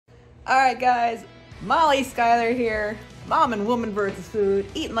Alright guys, Molly Schuyler here. Mom and woman versus food,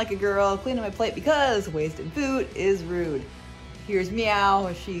 eating like a girl, cleaning my plate because wasting food is rude. Here's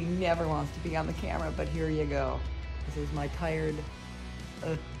Meow. She never wants to be on the camera, but here you go. This is my tired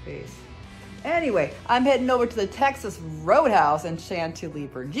face. Anyway, I'm heading over to the Texas Roadhouse in Chantilly,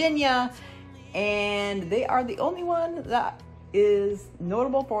 Virginia, and they are the only one that is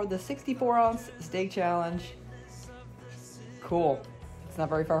notable for the 64-ounce steak challenge. Cool. It's not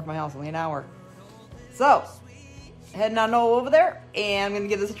very far from my house, only an hour. So, heading on over there, and I'm gonna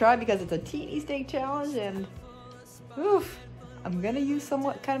give this a try because it's a teeny steak challenge, and oof, I'm gonna use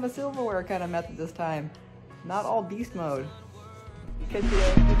somewhat kind of a silverware kind of method this time. Not all beast mode. Alright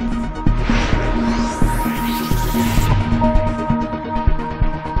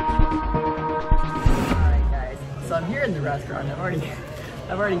guys, so I'm here in the restaurant. I've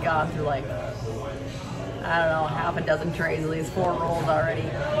already gone through like, I don't know, half a dozen trays, at least 4 rolls already.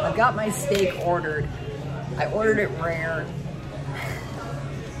 I've got my steak ordered. I ordered it rare.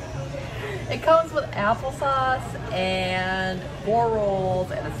 It comes with applesauce and 4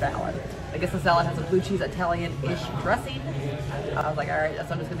 rolls and a salad. I guess the salad has a blue cheese Italian-ish dressing. I was like, all right, so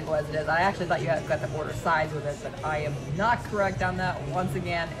I'm just gonna go as it is. I actually thought you got to order sides with it, but I am not correct on that once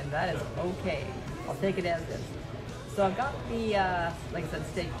again, and that is okay. I'll take it as is. So I've got the, like I said,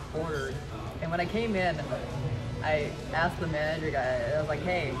 steak ordered. And when I came in, I asked the manager guy, I was like,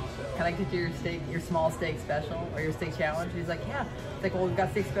 hey, can I get your small steak special or your steak challenge? He's like, yeah. He's like, well, we've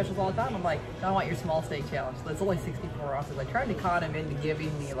got steak specials all the time. I'm like, no, I want your small steak challenge. So it's only 64 ounces. I tried to con him into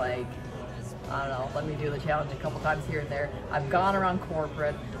giving me like, I don't know, let me do the challenge a couple times here and there. I've gone around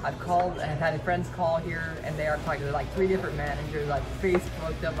corporate. I've had friends call here, and they are talking to like 3 different managers. I've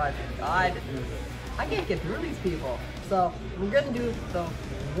Facebooked them. I can't get through these people. So we're gonna do the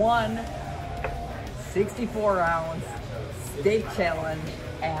 64-ounce steak challenge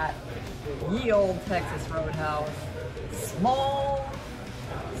at ye old Texas Roadhouse. Small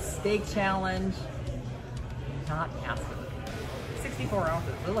steak challenge, not massive. 64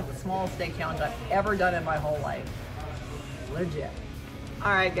 ounces. This is like the smallest steak challenge I've ever done in my whole life. Legit.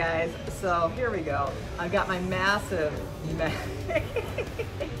 Alright guys, so here we go. I've got my massive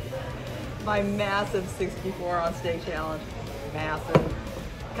 64-ounce steak challenge. Massive.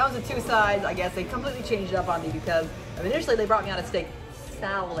 Comes with 2 sides. I guess they completely changed it up on me because initially they brought me on a steak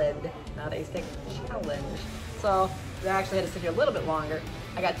salad, not a steak challenge. So they actually had to sit here a little bit longer.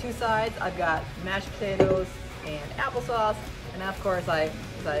 I got 2 sides. I've got mashed potatoes and applesauce, and of course I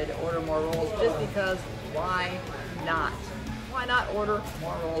decided to order more rolls just because why not? Why not order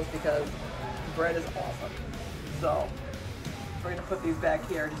more rolls, because bread is awesome. So we're gonna put these back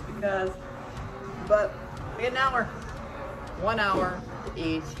here just because, but we get an hour. 1 hour to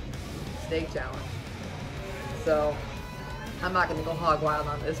eat steak challenge. So I'm not gonna go hog wild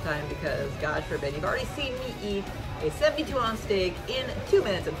on this time because God forbid, you've already seen me eat a 72-ounce steak in 2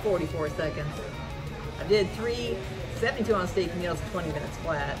 minutes and 44 seconds. I did 3 72-ounce steak meals, 20 minutes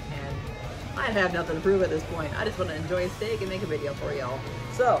flat, and I have nothing to prove at this point. I just want to enjoy a steak and make a video for y'all.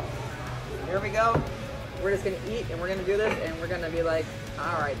 So here we go. We're just gonna eat and we're gonna do this and we're gonna be like,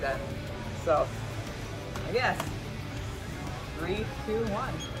 all right then. So I guess 3, 2,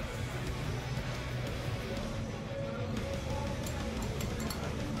 1.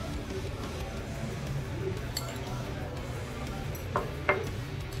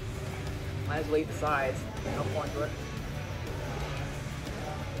 Might as well eat the sides. No point to it.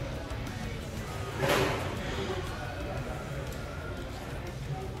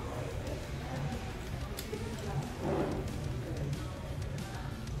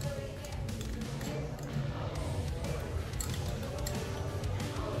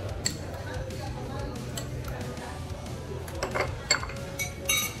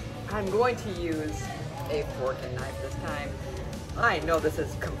 I'm going to use a fork and knife this time. I know this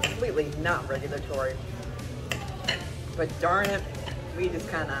is completely not regulatory, but darn it, we just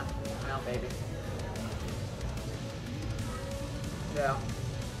kind of, well, maybe. Yeah.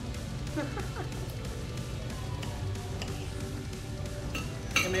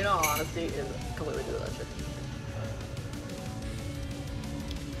 I mean, in all honesty, it's completely delicious.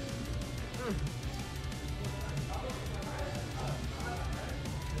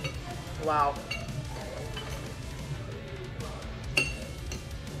 Wow.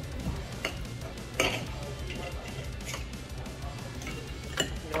 You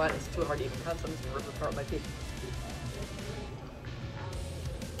know what? It's too hard to even cut, so I'm just gonna rip it apart with my teeth.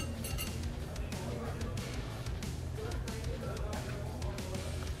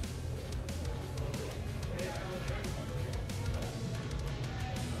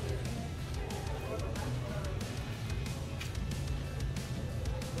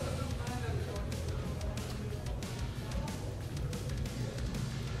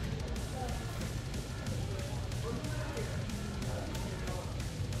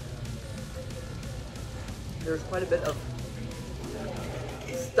 there's quite a bit of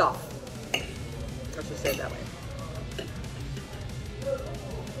stuff. Let's just say it that way.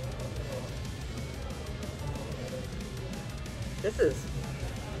 This is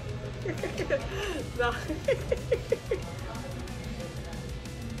no.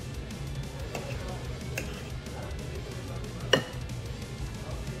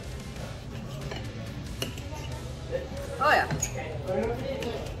 Oh yeah,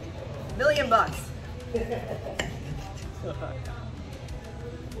 $1,000,000. I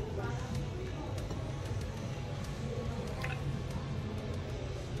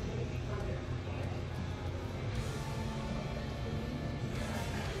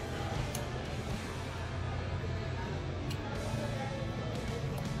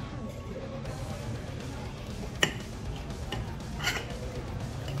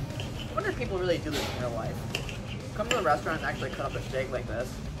wonder if people really do this in real life. Come to a restaurant and actually cut up a steak like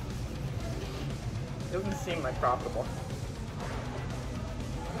this. It doesn't seem like profitable.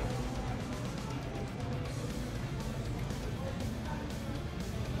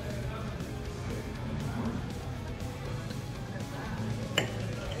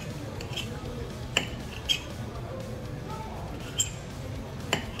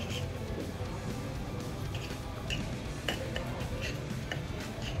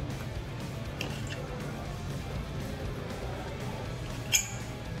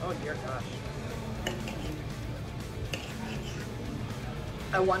 Oh dear gosh.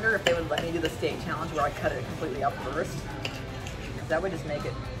 I wonder if they would let me do the steak challenge where I cut it completely up first. That would just make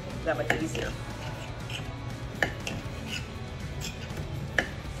it that much easier.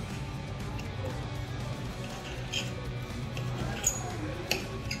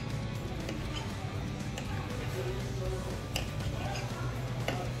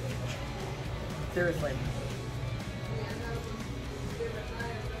 Seriously.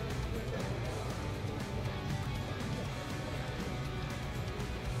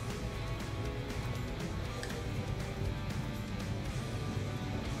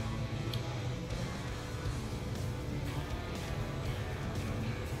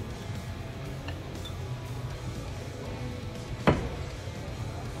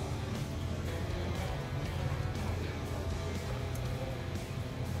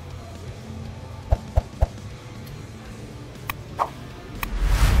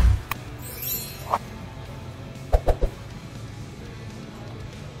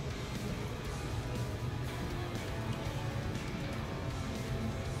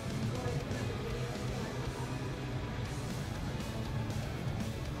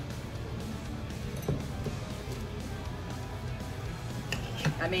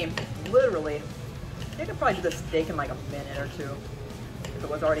 I mean, literally, you could probably do the steak in like a minute or two if it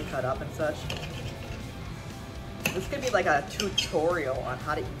was already cut up and such. This could be like a tutorial on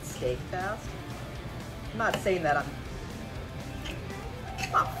how to eat steak fast. I'm not saying that I'm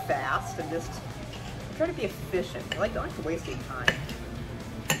not fast, I'm trying to be efficient. Like, don't have to waste your time.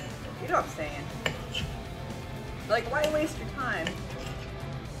 You know what I'm saying? Like, why waste your time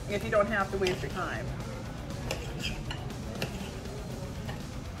if you don't have to waste your time?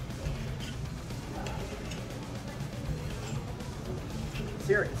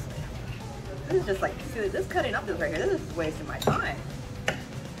 Seriously. This is just like, see, this cutting up this right here, this is wasting my time.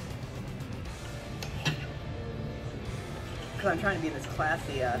 Because I'm trying to be this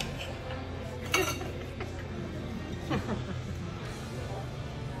classy,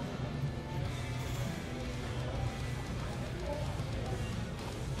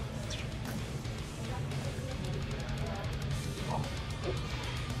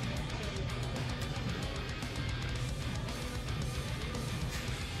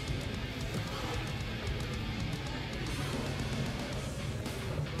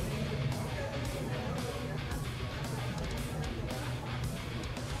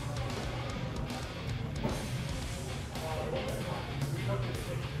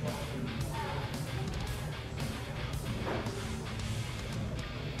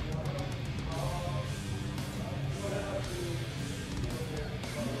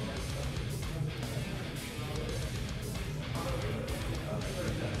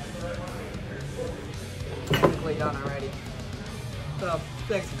 done already. So,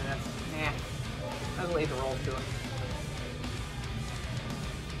 6 minutes. Nah. I'll leave the roll to it.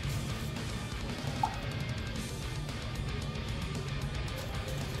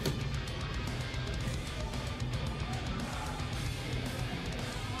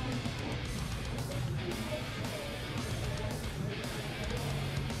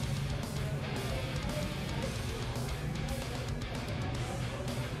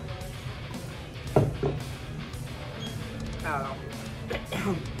 I don't know.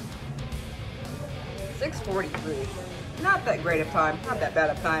 6:43. Not that great of time, not that bad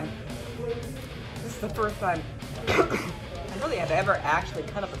of time. This is the first time I really have ever actually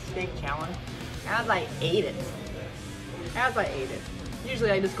cut up a steak challenge as I ate it.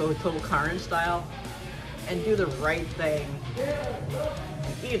 Usually I just go total carnage style and do the right thing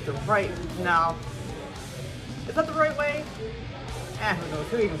and eat it the right. Now, is that the right way? Who knows?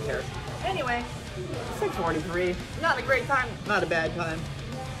 Who even cares? Anyway, 6:43. Not a great time, not a bad time.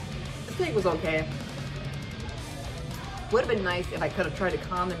 The steak was okay. Would have been nice if I could have tried to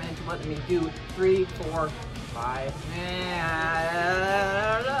calm them into letting me do 3, 4, 5.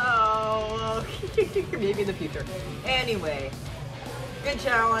 I don't know. Maybe in the future. Anyway, good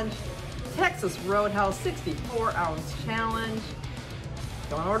challenge. Texas Roadhouse 64-ounce challenge.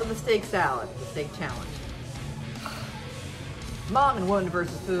 Don't order the steak salad, the steak challenge. Mom and woman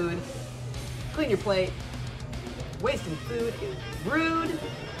versus food. Clean your plate. Wasting food is rude.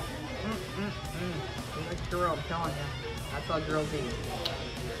 You're a girl, I'm telling you. That's how girls eat.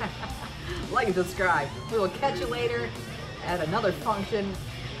 Like and subscribe. We will catch you later at another function,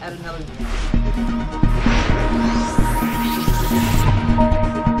 at another